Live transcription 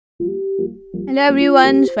Hello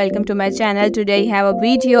everyone, welcome to my channel. Today I have a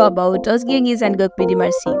video about Özge Yağız and Gökberk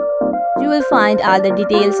Demirci. You will find all the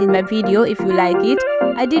details in my video. If you like it,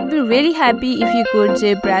 I did be really happy if you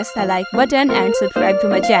could press the like button and subscribe to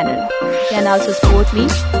my channel. You can also support me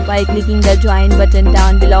by clicking the join button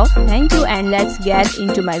down below. Thank you, and let's get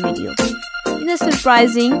into my video. In a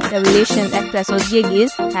surprising revelation, actress Özge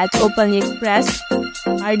Yağız has openly expressed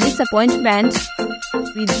her disappointment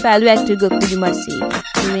with fellow actor Gökberk Demirci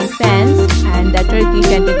during fans and the Turkish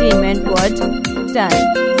entertainment world done.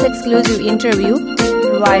 This exclusive interview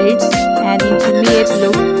provides an intimate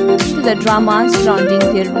look into the drama surrounding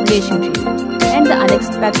their relationship and the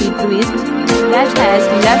unexpected twist that has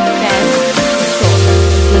left fans shocked.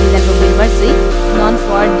 Yağız and Gökberk Demirci, known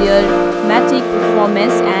for their dramatic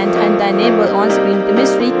performance and undeniable on-screen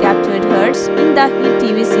chemistry, captured hearts in the hit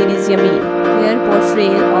TV series Yummy. Their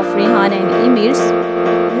portrayal of Rehan and Emir's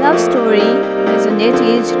love story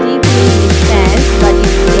resonated deeply with fans, but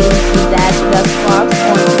it seems that the sparks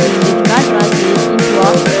on screen did not translate into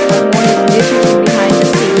a harmonious relationship behind the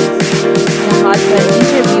scenes. In a heartfelt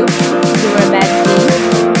interview to her magazine,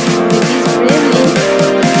 Yağız bravely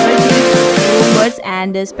diverted rumors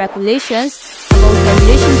and speculations about her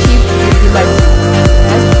relationship with Demirci.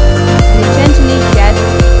 Thus, recently get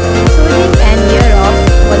episodic and year of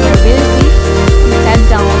vulnerability, she sat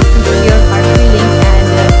down to share her feelings and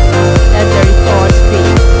let the record speak.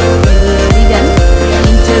 Yağız began the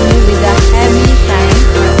interview with a heavy crying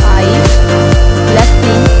in her eyes,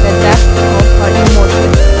 reflecting the depth of her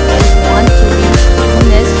emotions. I want to be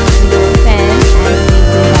honest with the fans and be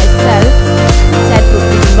myself, said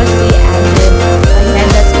Gökberk Demirci, and I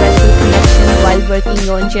had a special connection while working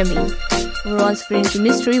on Jimmy. Our on-screen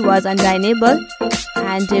chemistry was undeniable,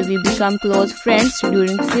 and we became close friends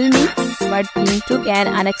during filming, but things took an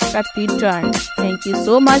unexpected turn. Thank you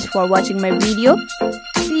so much for watching my video.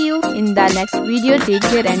 See you in the next video. Take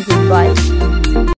care and goodbye.